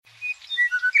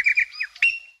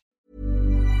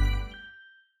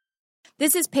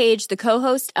This is Paige, the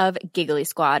co-host of Giggly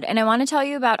Squad, and I want to tell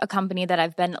you about a company that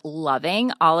I've been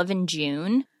loving, Olive &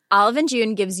 June. Olive &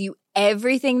 June gives you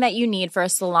everything that you need for a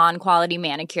salon-quality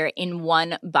manicure in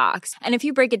one box. And if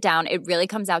you break it down, it really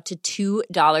comes out to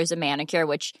 $2 a manicure,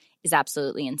 which is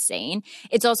absolutely insane.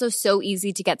 It's also so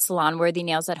easy to get salon-worthy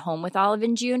nails at home with Olive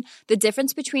 & June. The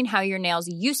difference between how your nails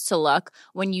used to look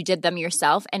when you did them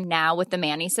yourself and now with the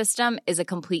Mani system is a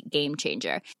complete game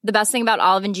changer. The best thing about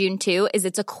Olive & June, too, is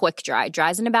it's a quick dry.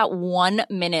 Dries in about 1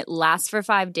 minute, lasts for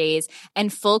 5 days,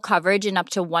 and full coverage in up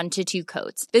to 1 to 2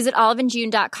 coats. Visit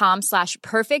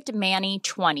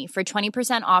oliveandjune.com/perfectmani20 for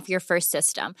 20% off your first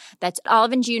system. That's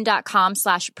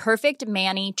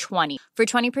oliveandjune.com/perfectmani20 for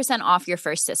 20% off your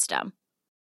first system.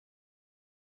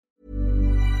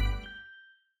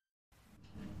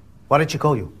 Why did she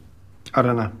call you? I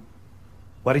don't know.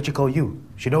 Why did she call you?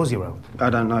 She knows you're out. I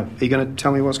don't know. Are you going to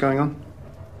tell me what's going on?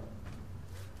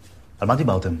 על מה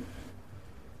דיברתם?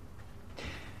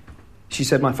 She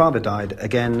said my father died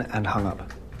again and hung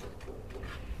up.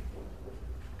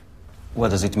 What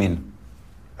does it mean?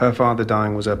 Her father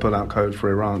dying was her pull-out code for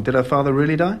Iran. Did her father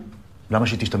really die? למה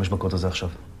שהיא תשתמש בקוד הזה עכשיו?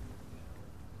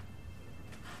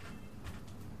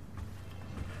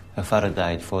 Her father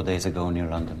died 4 days ago near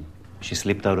London. She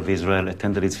slipped out of Israel,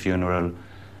 attended his funeral,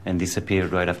 and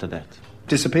disappeared right after that.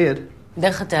 Disappeared?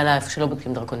 דרך התעלה, איפה שלא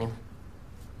בודקים דרכונים.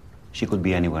 She could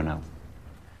be anywhere now.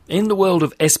 In the world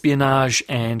of espionage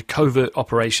and covert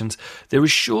operations, there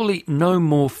is surely no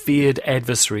more feared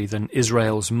adversary than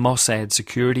Israel's Mossad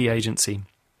security agency.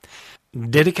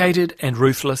 Dedicated and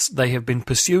ruthless, they have been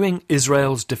pursuing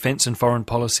Israel's defense and foreign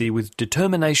policy with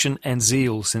determination and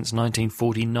zeal since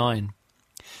 1949.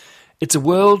 It's a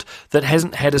world that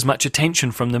hasn't had as much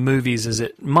attention from the movies as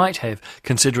it might have,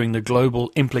 considering the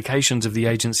global implications of the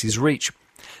agency's reach.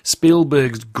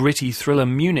 Spielberg's gritty thriller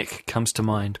Munich comes to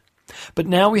mind. But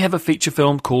now we have a feature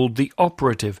film called The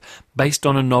Operative, based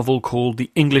on a novel called The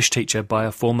English Teacher by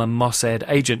a former Mossad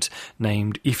agent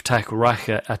named Iftach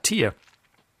Racher Atir.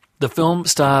 The film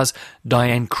stars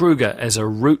Diane Kruger as a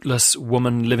rootless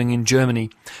woman living in Germany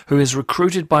who is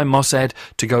recruited by Mossad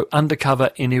to go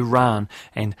undercover in Iran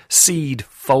and seed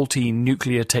faulty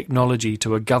nuclear technology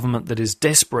to a government that is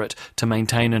desperate to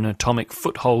maintain an atomic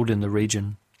foothold in the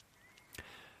region.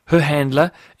 Her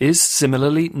handler is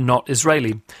similarly not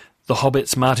Israeli. The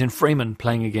Hobbit's Martin Freeman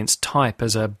playing against type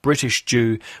as a British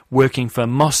Jew working for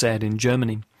Mossad in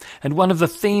Germany. And one of the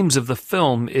themes of the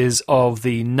film is of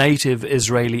the native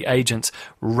Israeli agents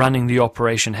running the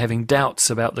operation having doubts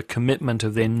about the commitment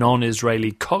of their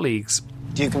non-Israeli colleagues.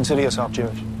 Do you consider yourself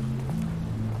Jewish?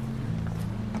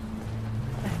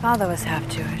 My father was half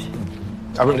Jewish.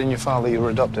 I read in your file that you were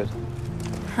adopted.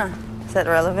 Huh. Is that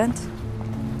relevant?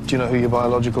 Do you know who your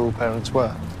biological parents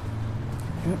were?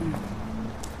 Mm-mm.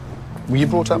 Were you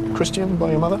brought up Christian by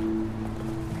your mother?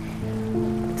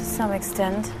 To some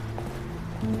extent.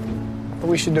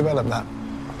 We should develop that.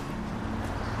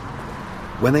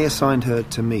 When they assigned her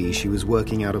to me, she was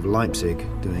working out of Leipzig,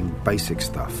 doing basic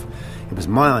stuff. It was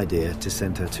my idea to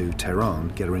send her to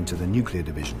Tehran, get her into the nuclear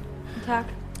division. Attack.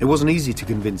 It wasn't easy to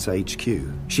convince HQ.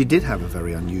 She did have a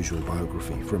very unusual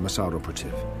biography for a Mossad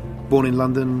operative. Born in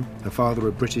London, her father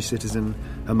a British citizen,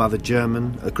 her mother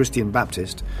German, a Christian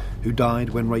Baptist, who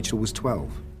died when Rachel was 12.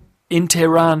 In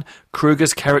Tehran,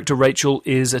 Kruger's character Rachel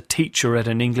is a teacher at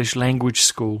an English language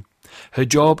school. Her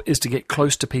job is to get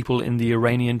close to people in the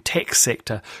Iranian tech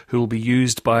sector who will be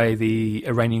used by the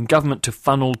Iranian government to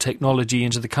funnel technology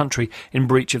into the country in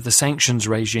breach of the sanctions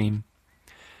regime.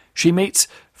 She meets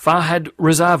Farhad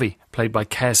Razavi, played by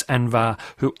Kaz Anwar,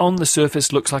 who on the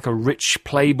surface looks like a rich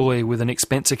playboy with an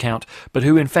expense account, but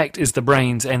who in fact is the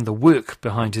brains and the work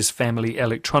behind his family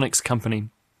electronics company.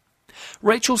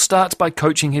 Rachel starts by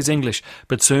coaching his English,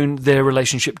 but soon their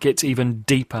relationship gets even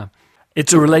deeper.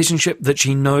 It's a relationship that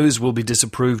she knows will be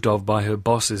disapproved of by her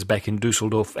bosses back in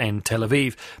Dusseldorf and Tel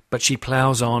Aviv, but she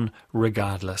ploughs on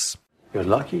regardless. You're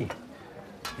lucky.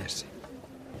 Yes.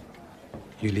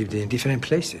 You lived in different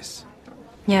places.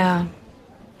 Yeah.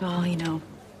 Well, you know,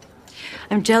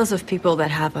 I'm jealous of people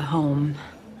that have a home,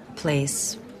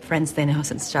 place, friends they know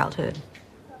since childhood.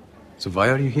 So why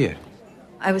are you here?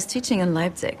 I was teaching in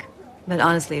Leipzig, but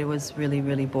honestly, it was really,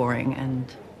 really boring, and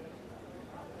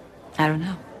I don't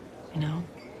know, you know.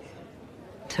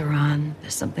 Tehran,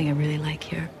 there's something I really like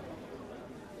here.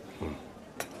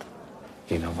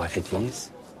 You know what it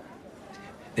is?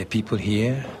 The people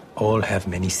here all have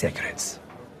many secrets.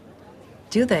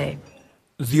 Do they?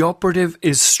 The Operative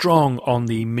is strong on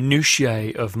the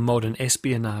minutiae of modern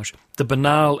espionage. the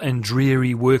banal and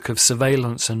dreary work of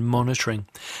surveillance and monitoring,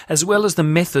 as well as the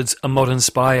methods a modern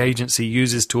spy agency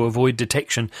uses to avoid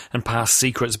detection and pass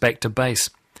secrets back to base.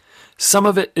 Some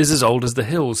of it is as old as the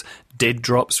hills, dead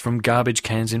drops from garbage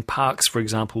cans in parks, for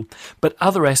example, but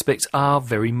other aspects are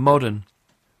very modern.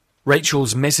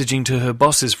 Rachel's messaging to her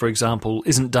bosses, for example,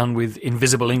 isn't done with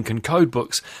invisible ink and code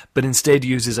books, but instead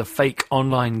uses a fake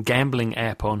online gambling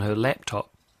app on her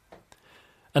laptop.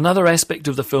 Another aspect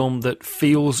of the film that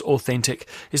feels authentic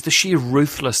is the sheer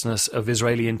ruthlessness of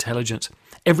Israeli intelligence.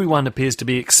 Everyone appears to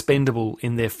be expendable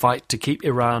in their fight to keep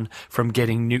Iran from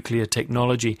getting nuclear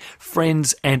technology,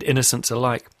 friends and innocents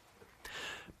alike.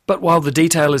 But while the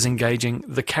detail is engaging,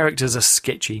 the characters are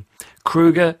sketchy.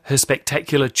 Kruger, her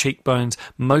spectacular cheekbones,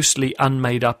 mostly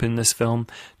unmade up in this film,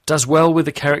 does well with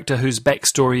a character whose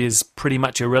backstory is pretty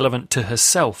much irrelevant to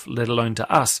herself, let alone to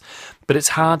us. But it's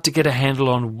hard to get a handle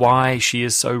on why she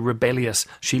is so rebellious.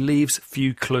 She leaves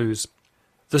few clues.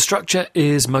 The structure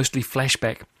is mostly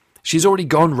flashback. She's already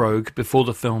gone rogue before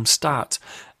the film starts,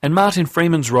 and Martin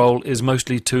Freeman's role is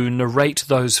mostly to narrate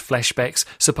those flashbacks,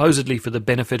 supposedly for the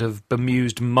benefit of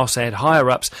bemused Mossad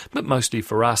higher-ups, but mostly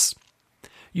for us.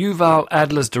 Yuval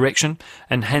Adler's direction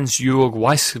and Hans-Jörg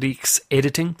Weissrich's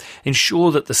editing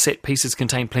ensure that the set pieces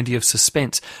contain plenty of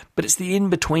suspense, but it's the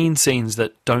in-between scenes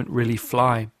that don't really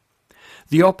fly.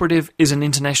 The Operative is an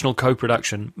international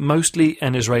co-production, mostly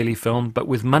an Israeli film, but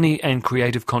with money and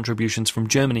creative contributions from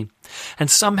Germany. And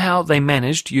somehow they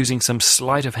managed, using some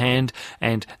sleight of hand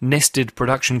and nested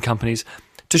production companies,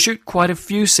 to shoot quite a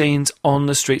few scenes on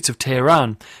the streets of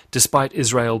Tehran, despite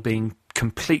Israel being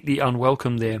completely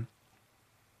unwelcome there.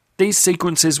 These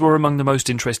sequences were among the most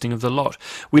interesting of the lot.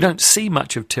 We don't see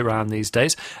much of Tehran these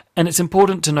days, and it's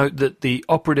important to note that the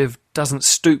Operative doesn't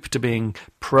stoop to being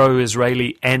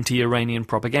pro-Israeli, anti-Iranian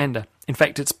propaganda. In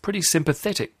fact, it's pretty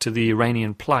sympathetic to the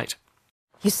Iranian plight.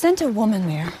 You sent a woman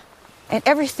there, and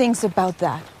everything's about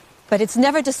that. But it's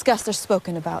never discussed or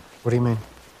spoken about. What do you mean?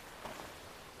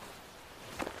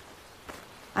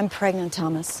 I'm pregnant,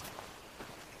 Thomas.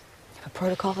 You have a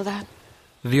protocol for that?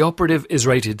 The Operative is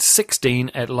rated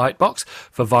 16 at Lightbox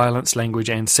for violence, language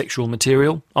and sexual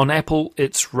material. On Apple,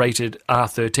 it's rated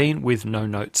R13 with no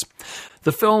notes.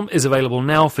 The film is available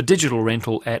now for digital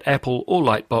rental at Apple or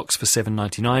Lightbox for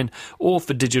 $7.99 or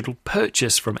for digital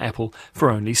purchase from Apple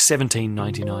for only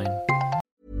 $17.99.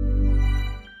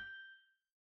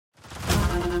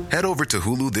 Head over to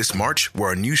Hulu this March, where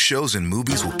our new shows and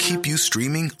movies will keep you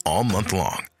streaming all month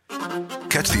long.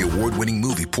 Catch the award-winning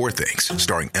movie Poor Things,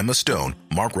 starring Emma Stone,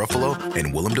 Mark Ruffalo,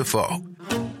 and Willem Dafoe.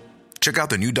 Check out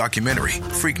the new documentary,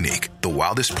 Freaknik, The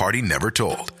Wildest Party Never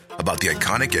Told, about the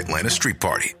iconic Atlanta Street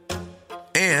Party.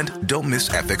 And don't miss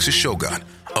FX's Shogun,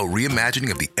 a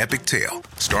reimagining of the epic tale,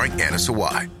 starring Anna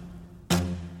Sawai.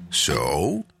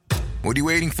 So, what are you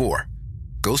waiting for?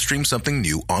 Go stream something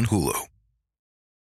new on Hulu.